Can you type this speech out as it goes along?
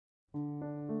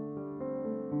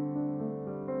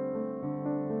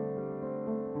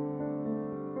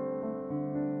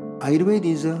Ayurveda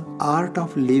is an art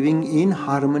of living in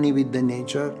harmony with the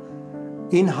nature,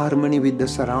 in harmony with the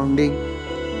surrounding,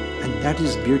 and that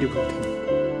is beautiful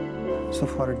thing. So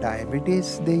for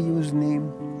diabetes, they use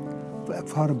neem.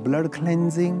 For blood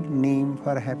cleansing, neem.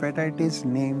 For hepatitis,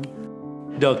 neem.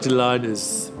 Dr. Lad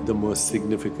is the most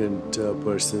significant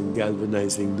person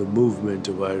galvanizing the movement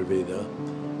of Ayurveda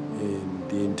in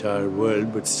the entire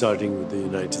world, but starting with the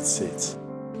United States.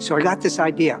 So I got this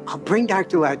idea. I'll bring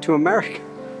Dr. Lad to America.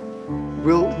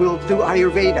 We'll do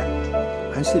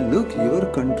Ayurveda. I said, look, your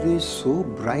country is so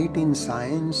bright in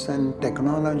science and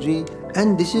technology,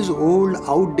 and this is old,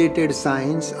 outdated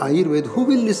science, Ayurveda. Who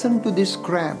will listen to this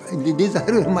crap? These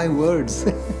are my words.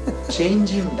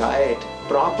 Changing diet.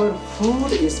 Proper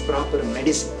food is proper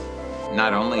medicine.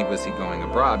 Not only was he going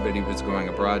abroad, but he was going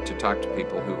abroad to talk to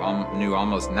people who knew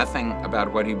almost nothing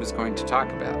about what he was going to talk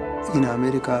about. In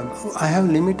America, I have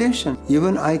limitation.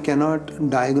 Even I cannot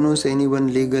diagnose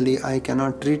anyone legally. I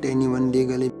cannot treat anyone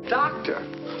legally. Doctor?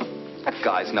 That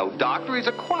guy's no doctor, he's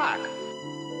a quack.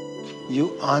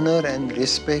 You honor and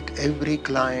respect every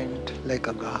client like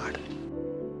a god.